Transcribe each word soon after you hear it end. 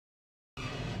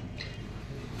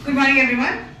Good morning,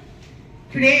 everyone.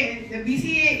 Today, the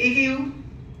BCA AKU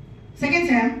second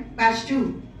sem, batch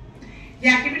 2. The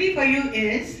activity for you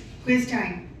is quiz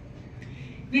time.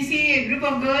 We see a group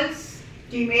of girls,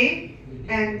 team A,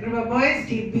 and group of boys,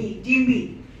 team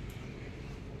B.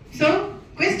 So,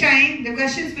 quiz time, the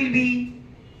questions will be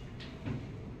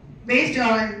based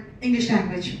on English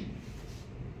language.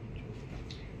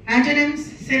 Antonyms,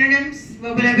 synonyms,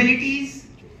 verbal abilities,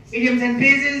 idioms and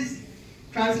phrases,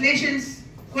 translations,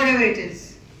 whatever it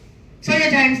is. So your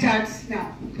time starts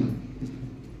now.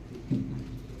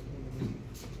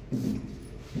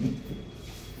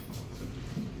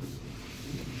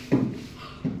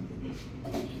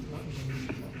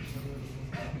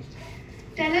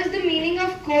 Tell us the meaning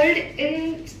of cold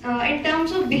in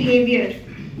terms of behavior.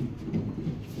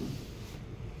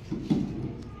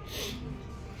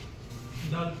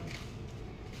 Dull.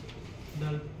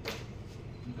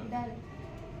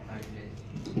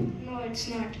 No, it's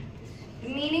not. The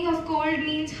meaning of cold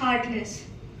means heartless.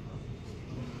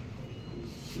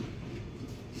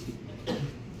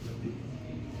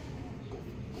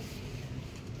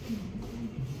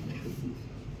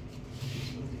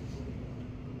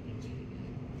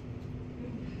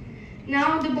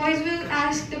 Now the boys will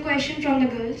ask the question from the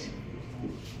girls.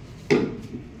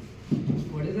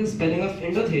 What is the spelling of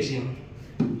endothecium?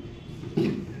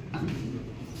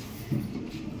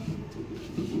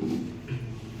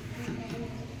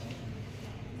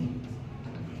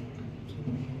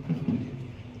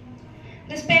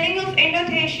 The spelling of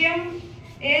endothecium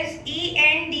is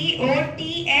ENDOTHESIUM.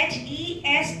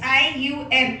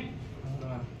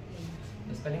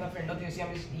 The spelling of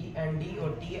endothecium is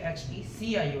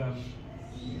ENDOTHECIUM.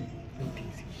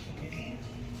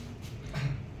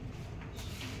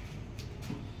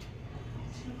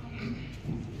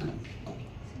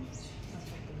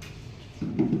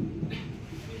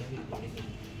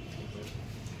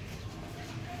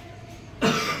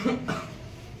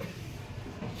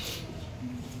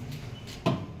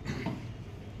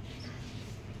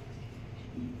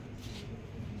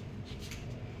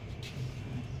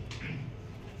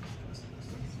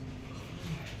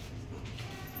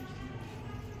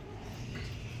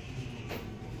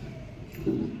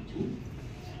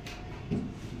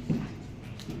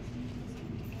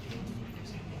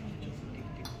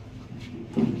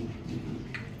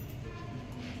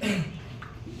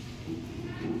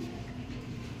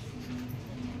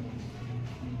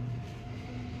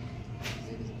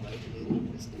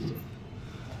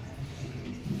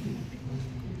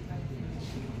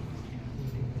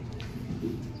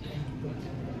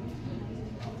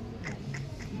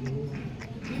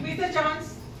 Give me the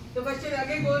chance. The question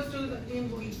again goes to the team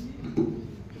B.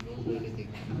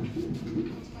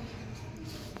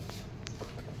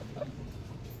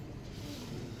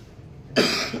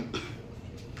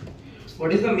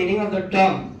 What is the meaning of the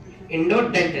term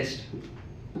endodontist?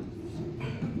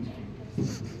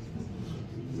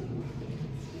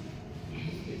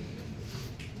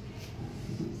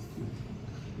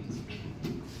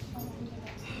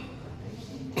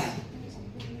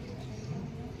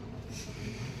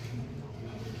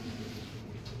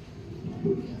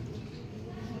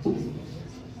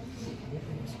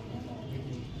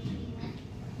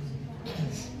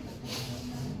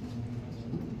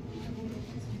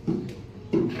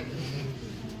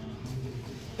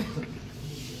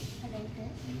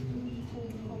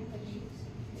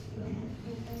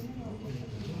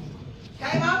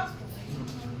 Time up.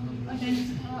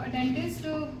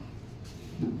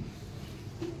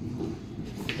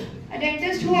 A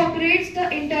dentist who operates the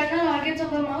internal organs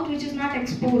of the mouth which is not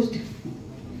exposed.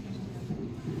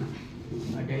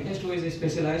 A dentist who is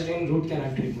specialized in root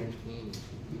canal treatment.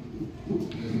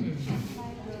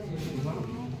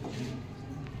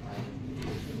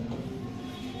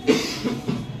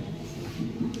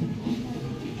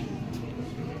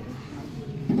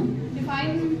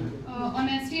 Define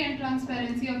honesty and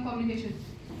transparency of communication.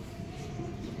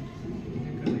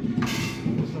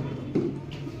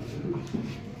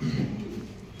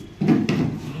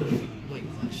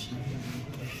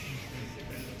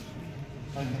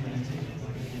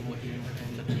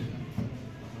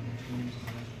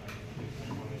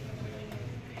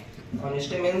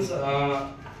 Honesty means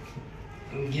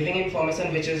giving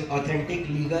information which is authentic,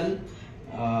 legal.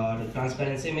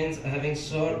 Transparency means having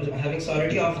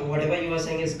surety of whatever you are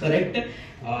saying is correct,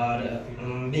 or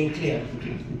being clear.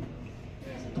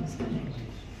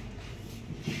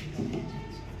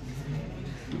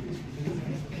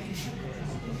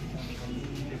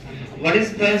 What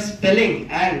is the spelling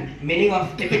and meaning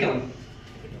of epitome?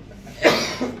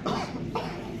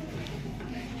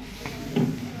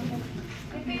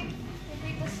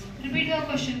 Repeat your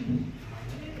question.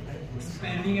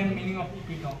 Spelling and meaning of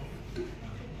epitome.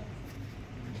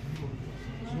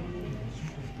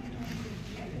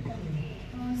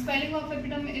 Spelling of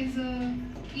epitome is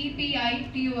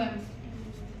E-P-I-T-O-M.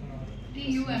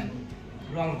 T-U-M.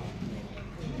 Wrong.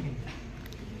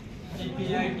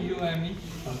 EPITOME,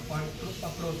 a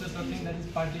process or thing that is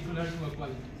particular to a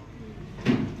quality.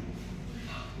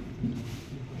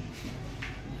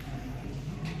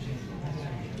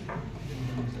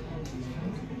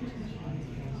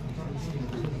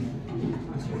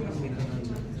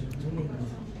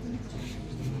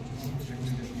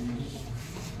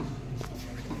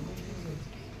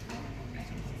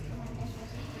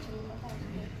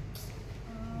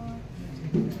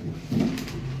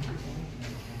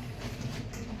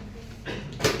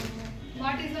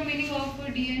 What is the meaning of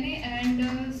DNA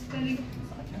and spelling?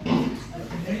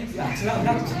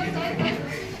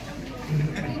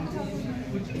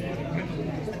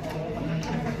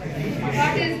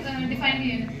 What is define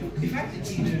DNA?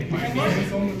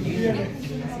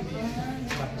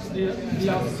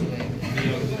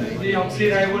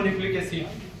 Deoxyribonucleic acid.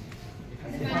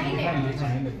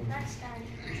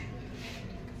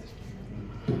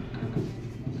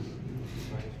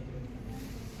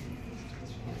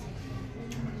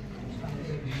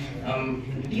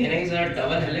 DNA is a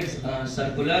double helix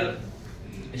circular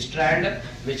strand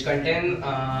which contain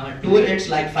two ends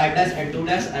like 5' and 2',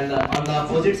 and on the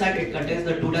opposite side it contains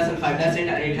the 2' and 5' end,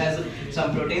 and it has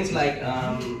some proteins like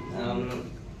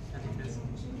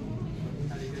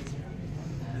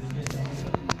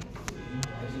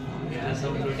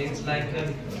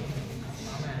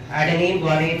adenine,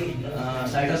 guanine,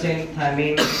 cytosine,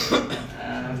 thymine,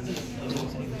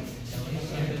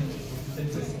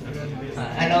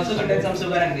 and also contains some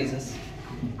sugar and bases.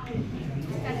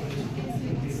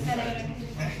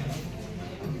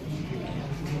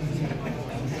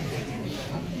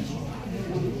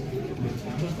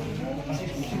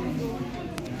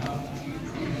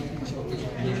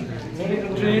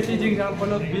 Trait is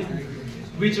example of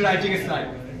which writing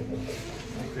style?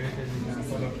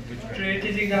 Trait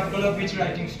is example of which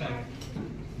writing style?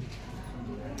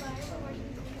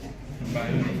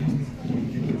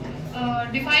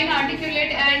 Define,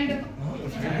 articulate, and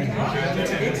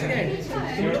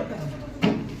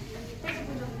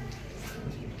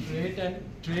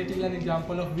Trait is an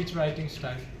example of which writing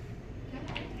style?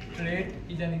 Trait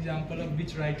is an example of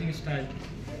which writing style?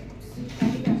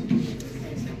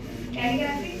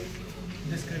 Calligraphy.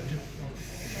 Descriptive.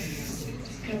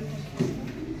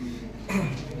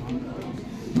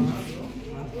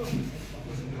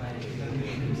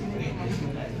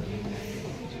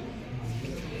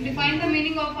 define the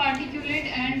meaning of articulate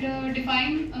and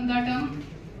define the term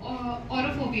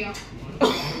orophobia.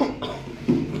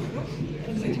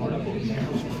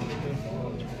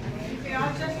 Okay,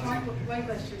 ask just one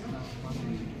question.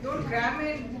 Don't cram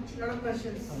in a lot of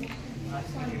questions.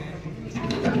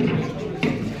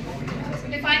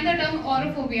 Define the term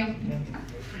orophobia.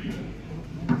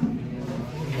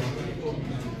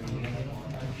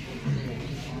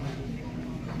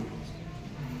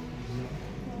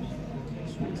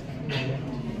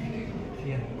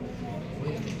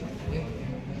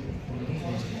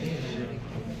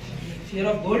 Fear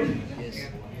of gold? Yes.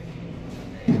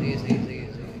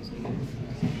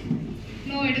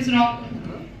 No, it is wrong.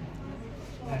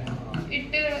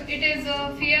 It is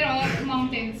a fear of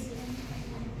mountains.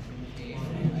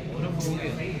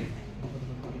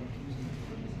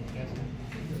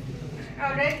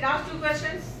 Alright, last two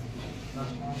questions.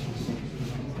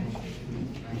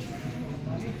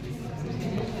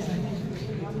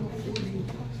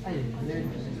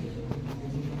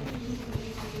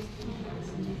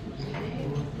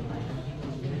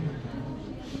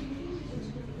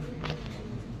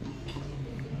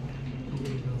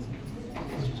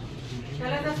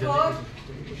 Tell us the score.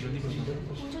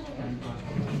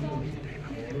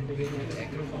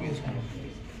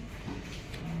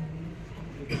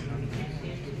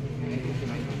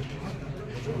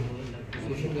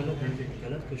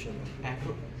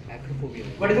 Acrophobia.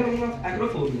 What is the meaning of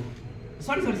acrophobia?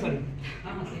 Sorry.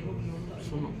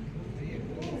 सुनो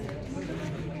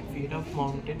Fear of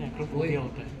mountain acrophobia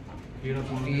होता है. Fear of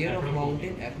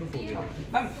mountain acrophobia.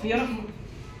 Fear of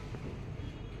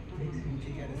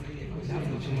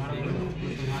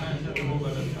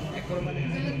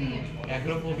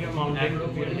Acrophobia mountain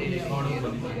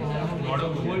God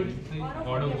of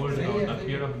gold होता है.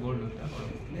 Fear of gold होता है.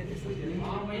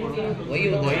 वही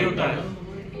होता है.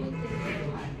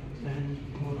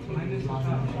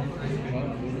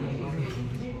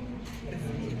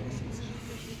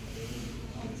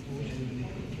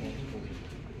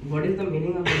 What is the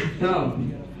meaning of the term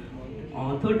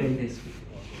orthodontistry?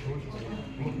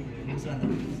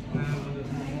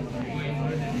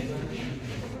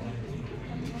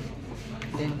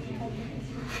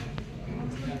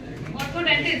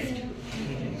 Orthodontist.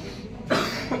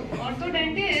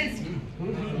 Orthodontist.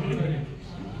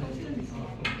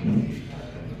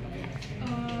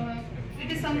 It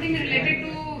is something related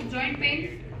to joint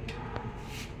pain.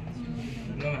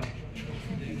 No, ma'am.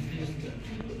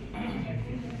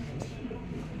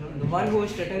 The one who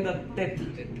is straighten the teeth.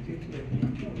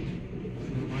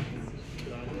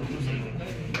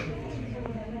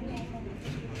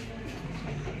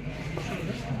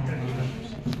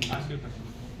 Ask your question.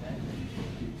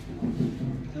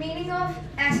 Meaning of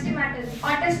astigmatism.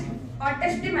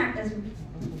 Astigmatism.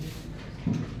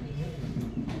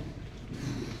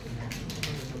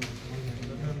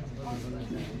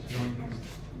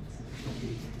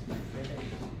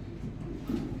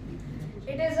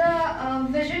 It is a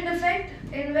vision defect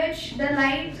in which the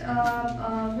light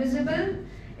visible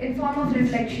in form of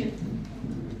reflection.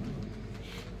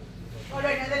 All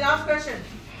right, and the last question.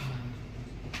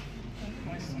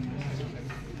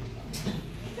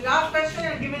 The last question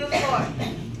and give me the score.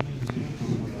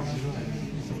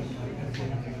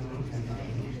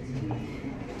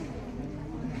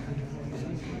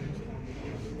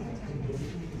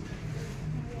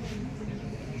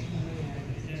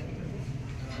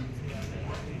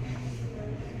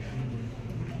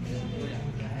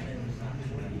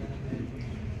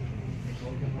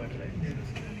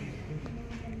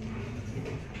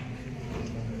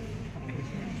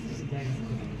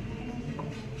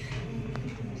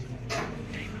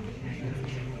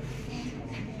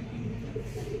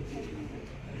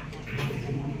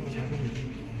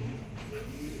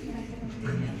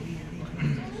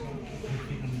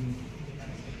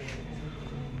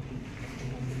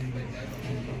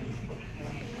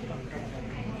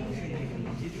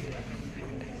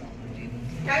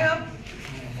 Time up.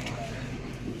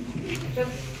 So,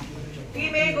 we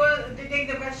may go to take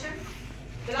the question.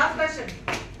 The last question.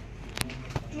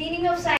 Meaning of